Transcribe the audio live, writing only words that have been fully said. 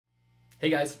Hey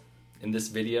guys, in this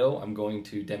video I'm going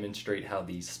to demonstrate how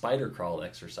the spider crawl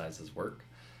exercises work.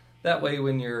 That way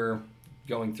when you're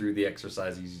going through the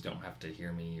exercises you don't have to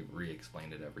hear me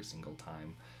re-explain it every single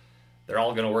time. They're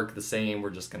all going to work the same,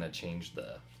 we're just going to change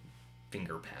the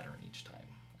finger pattern each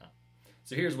time.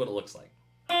 So here's what it looks like.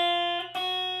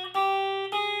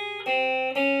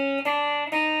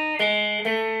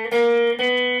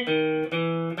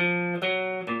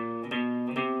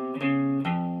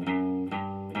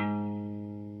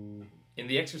 In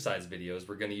the exercise videos,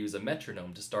 we're going to use a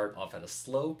metronome to start off at a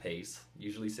slow pace,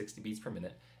 usually 60 beats per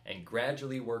minute, and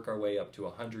gradually work our way up to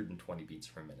 120 beats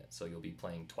per minute, so you'll be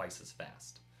playing twice as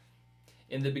fast.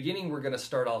 In the beginning, we're going to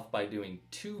start off by doing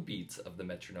 2 beats of the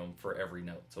metronome for every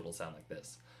note, so it'll sound like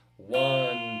this.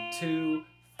 1, 2,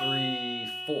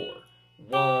 3, 4.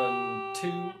 1,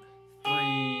 2,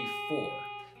 3, 4.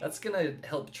 That's going to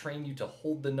help train you to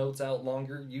hold the notes out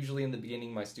longer. Usually in the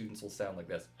beginning, my students will sound like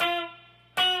this.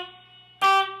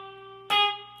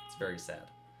 Very sad.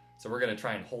 So we're going to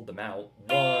try and hold them out.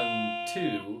 1,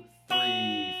 2,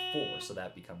 3, 4. So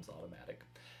that becomes automatic.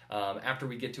 After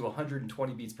we get to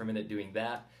 120 beats per minute doing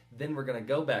that, then we're going to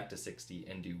go back to 60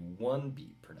 and do 1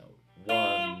 beat per note.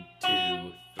 1, 2,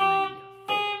 3,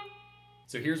 4.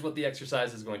 So here's what the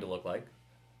exercise is going to look like.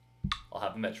 I'll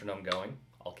have a metronome going.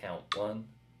 I'll count 1,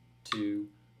 2,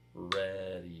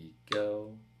 ready,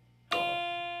 go.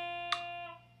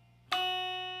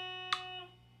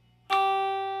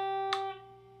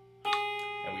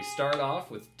 We start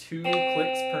off with 2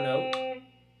 clicks per note.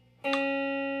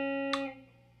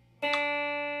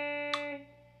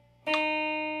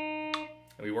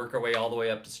 And we work our way all the way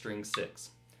up to string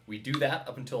 6. We do that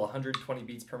up until 120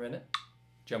 beats per minute,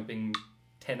 jumping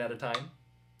 10 at a time.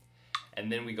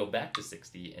 And then we go back to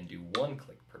 60 and do 1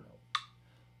 click per note.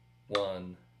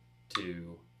 1,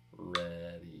 2,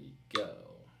 ready, go.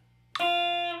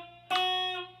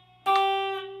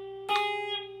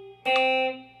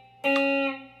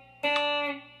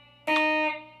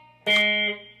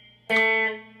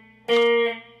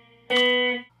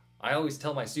 I always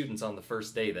tell my students on the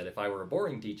first day that if I were a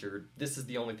boring teacher, this is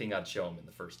the only thing I'd show them in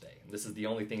the first day. And this is the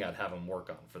only thing I'd have them work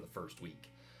on for the first week.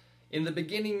 In the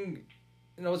beginning,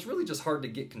 it's really just hard to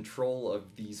get control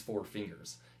of these 4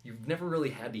 fingers. You've never really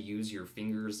had to use your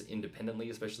fingers independently,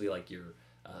 especially like your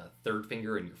 3rd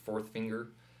finger and your 4th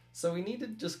finger. So we need to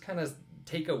just kind of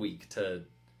take a week to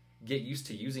get used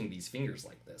to using these fingers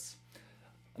like this.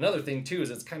 Another thing too is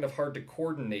it's kind of hard to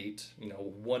coordinate,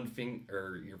 one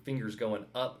finger, your fingers going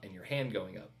up and your hand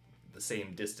going up the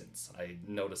same distance. I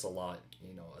notice a lot,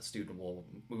 a student will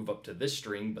move up to this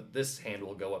string, but this hand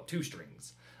will go up 2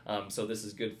 strings. So this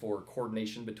is good for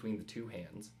coordination between the 2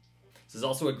 hands. This is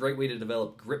also a great way to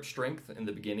develop grip strength in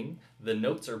the beginning. The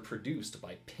notes are produced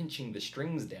by pinching the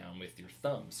strings down with your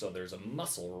thumb. So there's a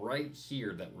muscle right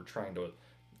here that we're trying to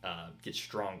get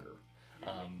stronger.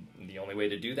 The only way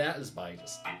to do that is by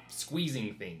just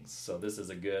squeezing things. So this is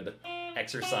a good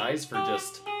exercise for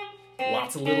just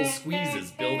lots of little squeezes,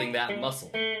 building that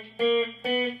muscle,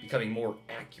 becoming more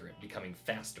accurate, becoming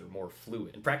faster, more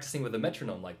fluid. And practicing with a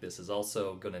metronome like this is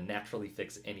also going to naturally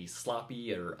fix any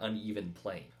sloppy or uneven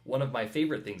playing. One of my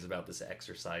favorite things about this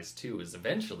exercise too is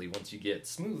eventually, once you get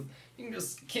smooth, you can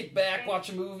just kick back, watch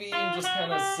a movie, and just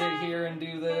kind of sit here and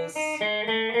do this.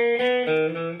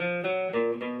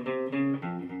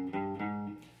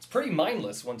 Pretty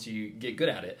mindless once you get good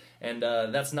at it, and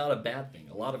that's not a bad thing.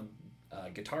 A lot of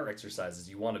guitar exercises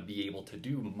you want to be able to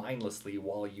do mindlessly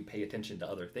while you pay attention to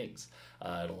other things.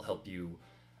 It'll help you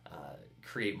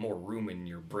create more room in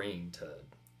your brain to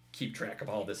keep track of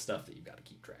all this stuff that you've got to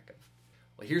keep track of.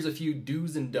 Well, here's a few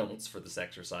do's and don'ts for this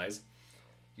exercise.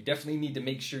 You definitely need to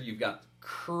make sure you've got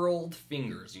curled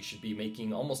fingers. You should be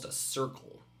making almost a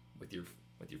circle with your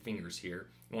fingers here.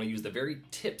 You want to use the very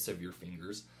tips of your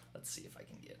fingers. Let's see if I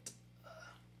can get...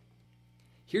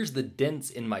 Here's the dents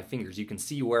in my fingers. You can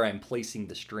see where I'm placing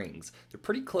the strings. They're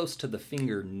pretty close to the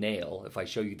fingernail. If I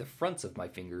show you the fronts of my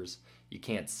fingers, you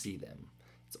can't see them.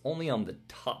 It's only on the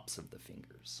tops of the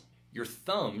fingers. Your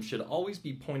thumb should always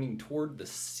be pointing toward the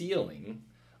ceiling.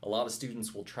 A lot of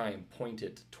students will try and point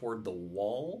it toward the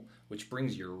wall, which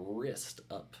brings your wrist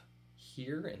up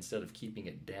here instead of keeping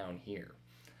it down here.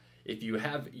 If you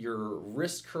have your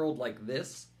wrist curled like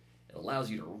this, it allows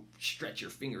you to stretch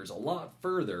your fingers a lot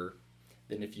further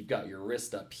than if you've got your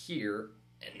wrist up here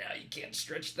and now you can't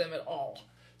stretch them at all.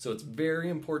 So it's very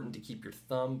important to keep your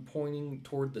thumb pointing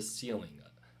toward the ceiling,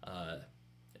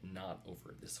 not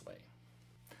over this way.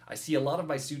 I see a lot of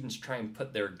my students try and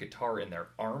put their guitar in their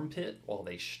armpit while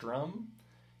they strum.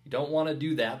 You don't want to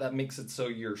do that. That makes it so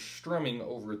you're strumming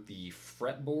over the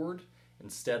fretboard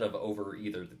instead of over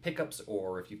either the pickups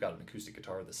or, if you've got an acoustic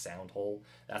guitar, the sound hole.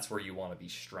 That's where you want to be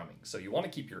strumming. So you want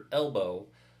to keep your elbow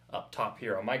up top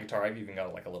here. On my guitar, I've even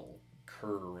got like a little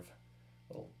carve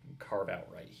out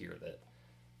right here that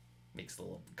makes it a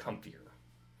little comfier.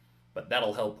 But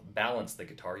that'll help balance the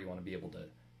guitar. You want to be able to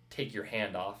take your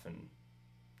hand off and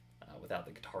without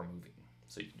the guitar moving,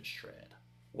 so you can just shred.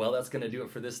 Well, that's going to do it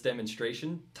for this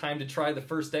demonstration. Time to try the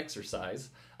first exercise.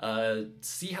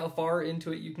 See how far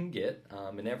into it you can get,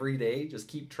 and every day just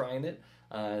keep trying it.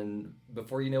 And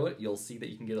before you know it, you'll see that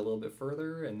you can get a little bit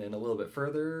further, and then a little bit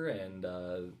further, and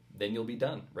then you'll be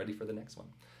done, ready for the next one.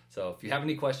 So if you have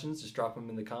any questions, just drop them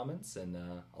in the comments, and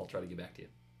I'll try to get back to you.